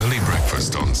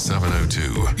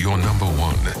702, your number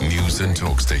one news and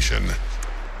talk station.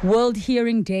 World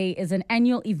Hearing Day is an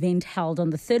annual event held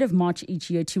on the 3rd of March each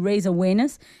year to raise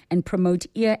awareness and promote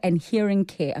ear and hearing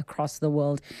care across the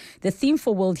world. The theme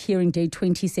for World Hearing Day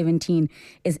 2017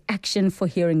 is Action for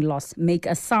Hearing Loss, Make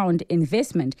a Sound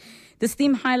Investment. This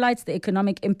theme highlights the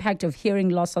economic impact of hearing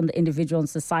loss on the individual and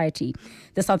society.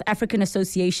 The South African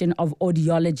Association of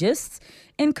Audiologists,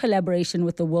 in collaboration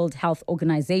with the World Health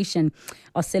Organization,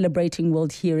 are celebrating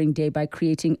World Hearing Day by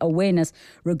creating awareness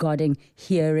regarding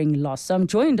hearing loss. So I'm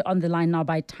joined on the line now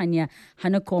by Tanya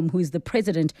Hanekom, who is the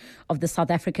president of the South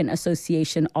African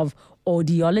Association of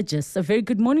Audiologists. A very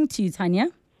good morning to you, Tanya.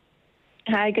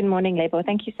 Hi, good morning, Lebo.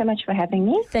 Thank you so much for having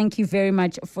me. Thank you very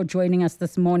much for joining us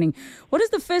this morning. What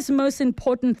is the first most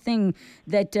important thing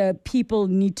that people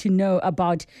need to know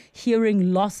about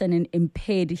hearing loss and an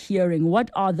impaired hearing? What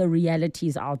are the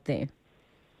realities out there?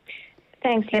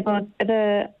 Thanks, Lebo.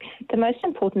 The most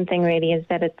important thing really is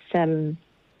that it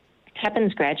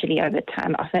happens gradually over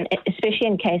time, often, especially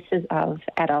in cases of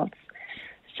adults.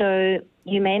 So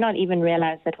you may not even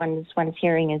realize that one's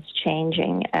hearing is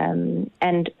changing.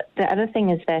 And the other thing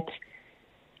is that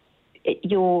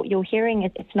your hearing,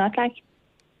 it's not like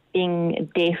being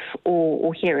deaf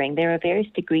or hearing. There are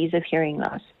various degrees of hearing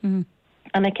loss. Mm-hmm.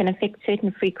 And it can affect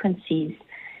certain frequencies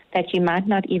that you might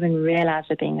not even realize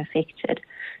are being affected.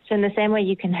 So in the same way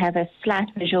you can have a slight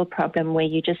visual problem where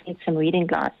you just need some reading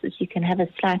glasses, you can have a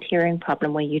slight hearing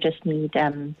problem where you just need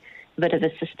a bit of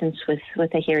assistance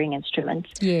with a hearing instrument.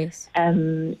 Yes.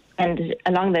 And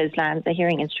along those lines, the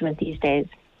hearing instrument these days,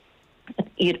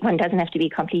 one doesn't have to be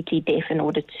completely deaf in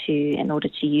order to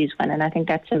use one, and I think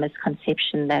that's a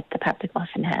misconception that the public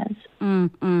often has.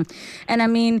 Mm-hmm. And I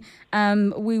mean,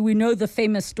 we know the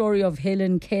famous story of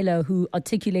Helen Keller, who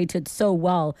articulated so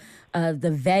well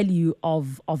the value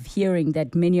of hearing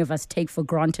that many of us take for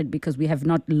granted because we have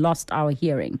not lost our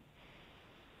hearing.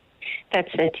 That's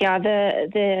it. Yeah,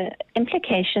 the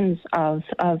implications of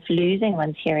losing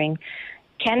one's hearing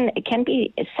can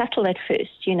be subtle at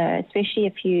first, especially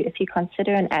if you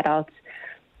consider an adult.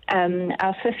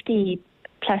 Our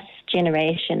 50-plus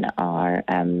generation are,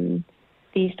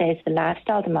 these days, the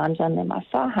lifestyle demands on them are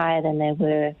far higher than they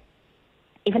were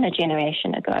even a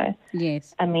generation ago.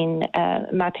 Yes. I mean,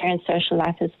 my parents' social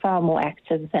life is far more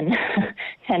active than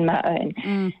my own.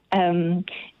 Mm.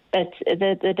 But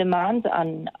the demands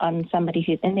on somebody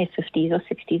who's in their 50s or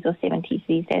 60s or 70s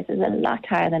these days is a lot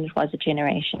higher than it was a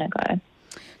generation ago.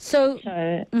 So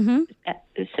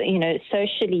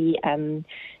socially and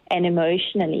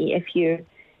emotionally, if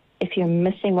you're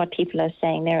missing what people are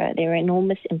saying, there are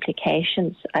enormous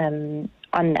implications on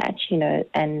that,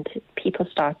 and people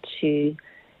start to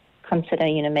consider,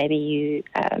 maybe you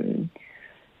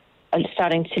are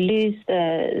starting to lose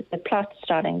the plot,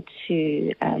 starting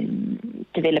to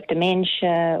develop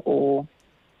dementia, or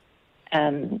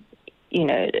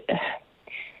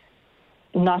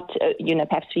not,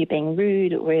 perhaps you're being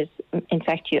rude, whereas in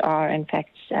fact you are,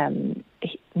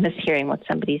 mishearing what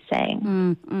somebody's saying.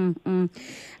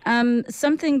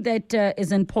 Something that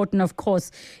is important, of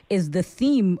course, is the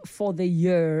theme for the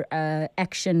year,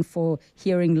 Action for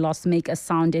Hearing Loss, Make a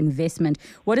Sound Investment.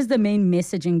 What is the main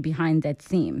messaging behind that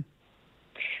theme?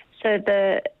 So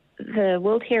the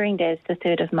World Hearing Day is the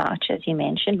 3rd of March, as you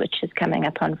mentioned, which is coming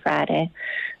up on Friday.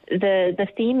 The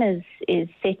theme is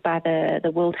set by the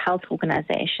World Health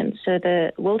Organization. So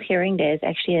the World Hearing Day is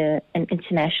actually an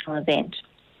international event.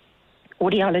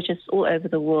 Audiologists all over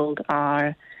the world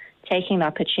are taking the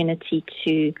opportunity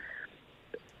to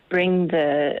bring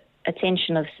the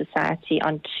attention of society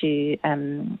onto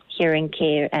hearing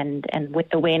care and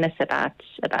with awareness about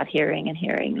hearing and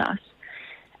hearing loss.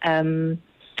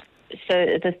 So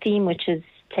the theme, which is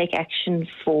Take Action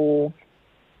for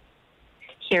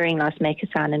Hearing Loss, Make a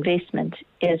Sound Investment,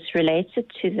 is related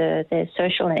to the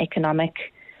social and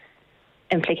economic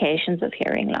implications of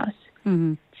hearing loss.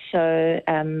 Mm-hmm. So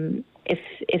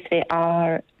if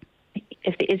there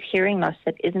is hearing loss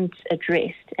that isn't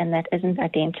addressed and that isn't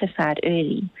identified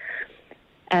early,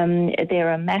 there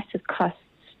are massive costs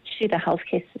to the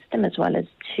healthcare system as well as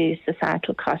to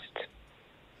societal costs.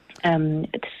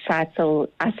 Societal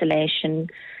isolation,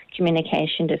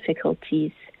 communication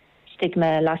difficulties,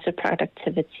 stigma, loss of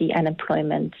productivity,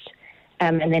 unemployment.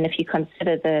 And then if you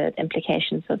consider the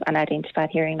implications of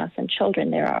unidentified hearing loss in children,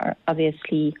 there are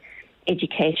obviously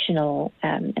educational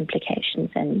implications,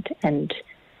 and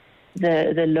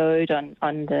the load on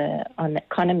the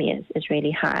economy is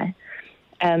really high.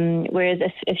 Whereas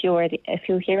if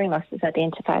your hearing loss is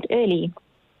identified early,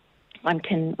 one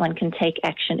can take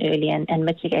action early and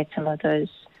mitigate some of those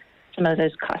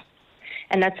costs.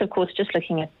 And that's, of course, just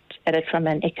looking at at it from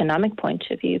an economic point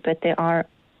of view, but there are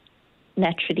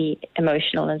naturally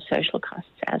emotional and social costs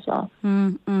as well.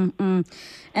 And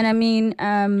I mean,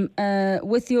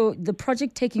 with the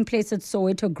project taking place at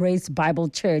Soweto Grace Bible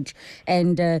Church,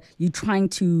 and you're trying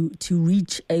to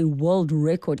reach a world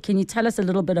record. Can you tell us a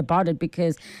little bit about it?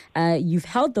 Because you've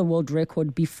held the world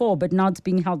record before, but now it's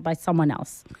being held by someone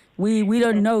else. We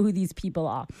don't know who these people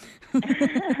are.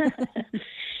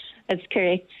 That's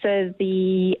correct. So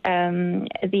the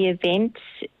event,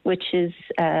 which is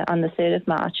on the 3rd of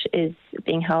March, is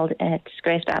being held at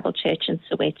Grace Bible Church in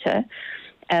Soweto.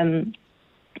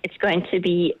 It's going to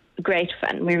be great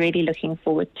fun. We're really looking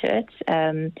forward to it.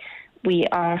 We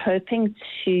are hoping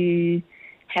to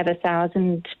have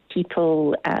 1,000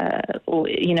 people,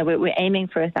 we're aiming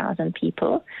for 1,000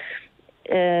 people.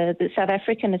 The South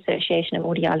African Association of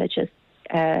Audiologists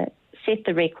set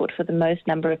the record for the most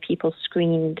number of people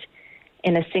screened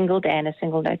in a single day in a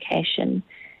single location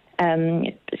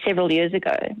several years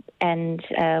ago. And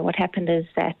what happened is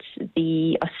that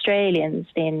the Australians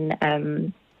then,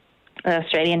 the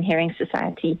Australian Hearing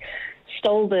Society,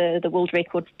 stole the world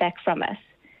record back from us.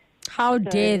 How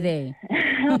dare they?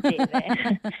 How dare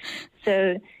they?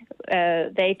 So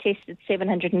they tested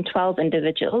 712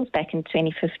 individuals back in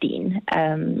 2015.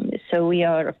 So we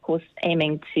are, of course,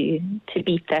 aiming to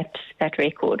beat that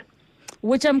record.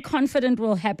 Which I'm confident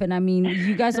will happen. I mean,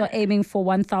 you guys are aiming for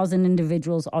 1,000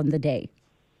 individuals on the day.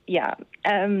 Yeah.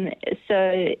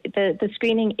 So the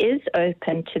screening is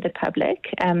open to the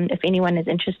public. If anyone is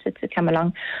interested to come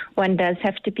along, one does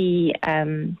have to be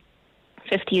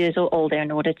 50 years or older in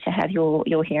order to have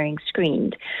your hearing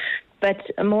screened. But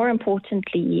more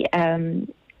importantly,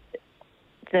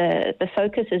 the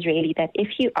focus is really that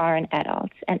if you are an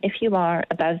adult and if you are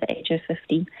above the age of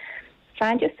 50,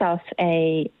 find yourself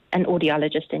an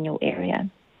audiologist in your area.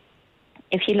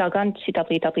 If you log on to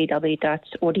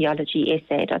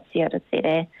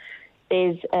www.audiologysa.co.za,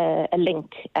 there's a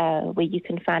link where you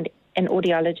can find an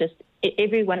audiologist.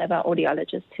 Every one of our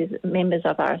audiologists who's members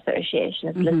of our association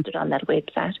is listed on that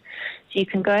website. So you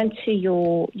can go into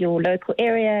your local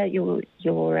area,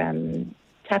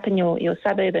 type in your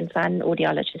suburb and find an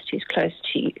audiologist who's close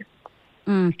to you.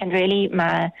 And really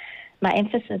my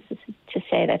emphasis is to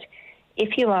say that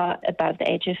if you are above the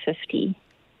age of 50,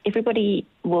 everybody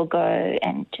will go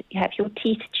and you have your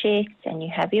teeth checked and you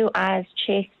have your eyes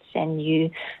checked and you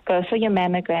go for your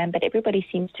mammogram, but everybody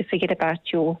seems to forget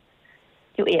about your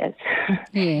ears.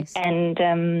 Yes. And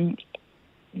to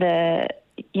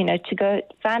go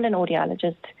find an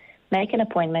audiologist, make an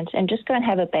appointment, and just go and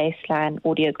have a baseline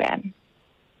audiogram.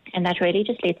 And that really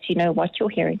just lets you know what your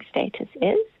hearing status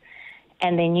is,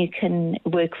 and then you can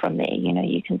work from there.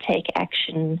 You can take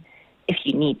action if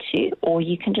you need to, or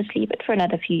you can just leave it for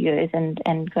another few years and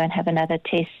go and have another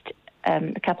test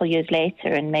a couple of years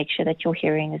later and make sure that your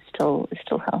hearing is still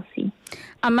healthy.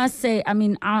 I must say, I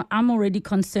mean, I'm already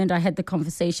concerned. I had the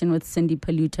conversation with Cindy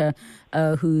Paluta,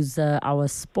 who's our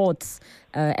sports,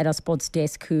 at our sports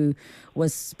desk, who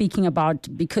was speaking about,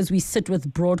 because we sit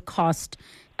with broadcast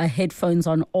headphones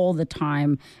on all the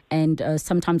time and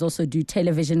sometimes also do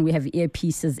television, we have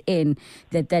earpieces in,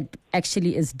 that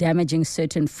actually is damaging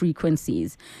certain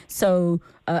frequencies. So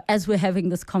as we're having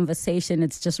this conversation,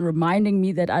 it's just reminding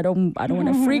me that I don't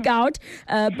want to freak out.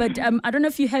 But I don't know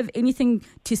if you have anything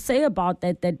to say about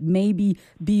that maybe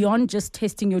beyond just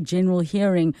testing your general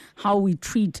hearing, how we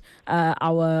treat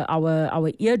our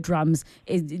eardrums.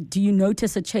 Do you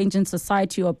notice a change in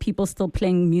society? Are people still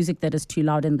playing music that is too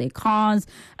loud in their cars?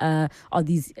 Are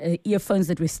these earphones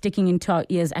that we're sticking into our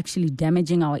ears actually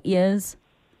damaging our ears?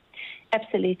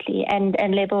 Absolutely, and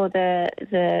Lebo,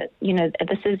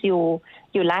 this is your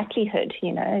likelihood.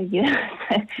 Yes.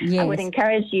 I would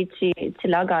encourage you to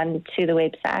log on to the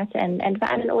website and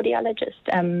find an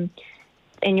audiologist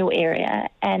in your area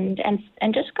and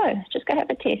just go have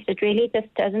a test. It really just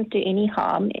doesn't do any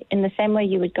harm. In the same way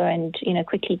you would go and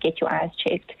quickly get your eyes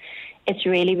checked, it's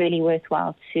really, really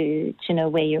worthwhile to know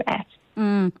where you're at.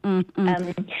 And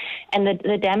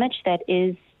the damage that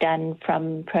is done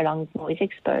from prolonged noise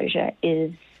exposure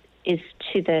is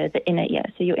to the inner ear.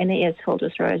 So your inner ear is filled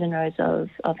with rows and rows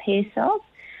of hair cells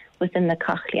within the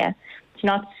cochlea. It's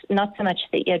not so much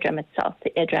the eardrum itself.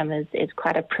 The eardrum is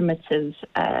quite a primitive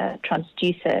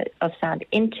transducer of sound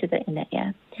into the inner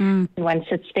ear. And once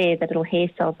it's there, the little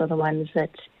hair cells are the ones that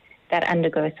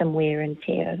undergo some wear and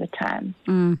tear over time.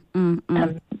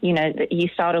 You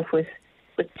start off with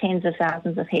tens of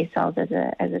thousands of hair cells as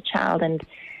a child, and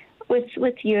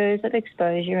with years of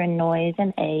exposure and noise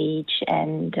and age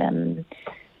and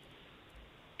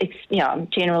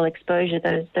general exposure,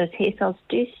 those hair cells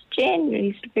do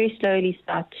generally very slowly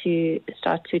start to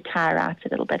tire out a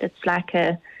little bit. It's like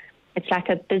a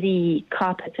busy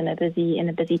carpet in a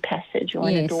busy passage or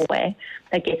in a doorway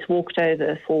that gets walked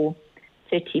over for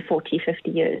 30, 40,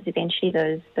 50 years. Eventually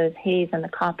those hairs and the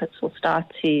carpets will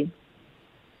start to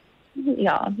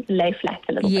lay flat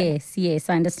a little bit. Yes,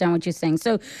 I understand what you're saying.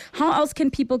 So how else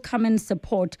can people come and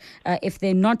support if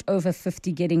they're not over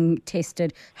 50 getting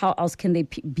tested? How else can they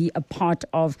be a part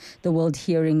of the World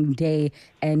Hearing Day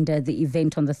and the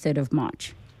event on the 3rd of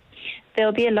March?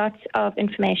 There'll be a lot of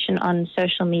information on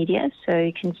social media, so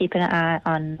you can keep an eye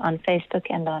on Facebook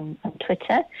and on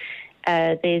Twitter.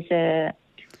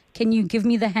 Can you give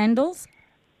me the handles?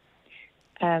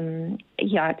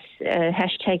 It's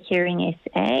hashtag Hearing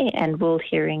SA and World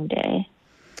Hearing Day.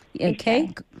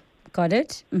 Okay, got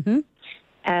it. Mm-hmm.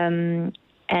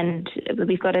 And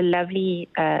we've got a lovely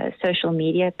social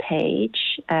media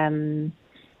page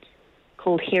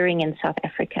called Hearing in South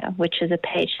Africa, which is a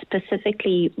page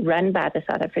specifically run by the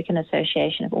South African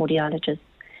Association of Audiologists,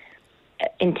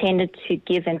 intended to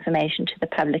give information to the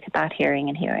public about hearing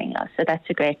and hearing loss. So that's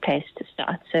a great place to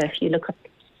start. So if you look up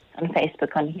on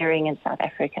Facebook on Hearing in South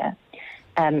Africa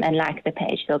and like the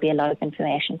page, there'll be a lot of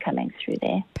information coming through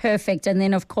there. Perfect. And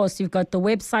then, of course, you've got the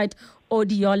website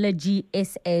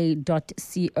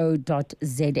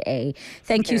audiologisa.co.za.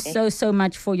 Thank you so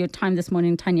much for your time this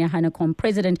morning, Tanya Hanekom,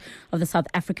 President of the South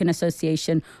African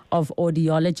Association of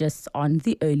Audiologists, on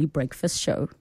the Early Breakfast Show.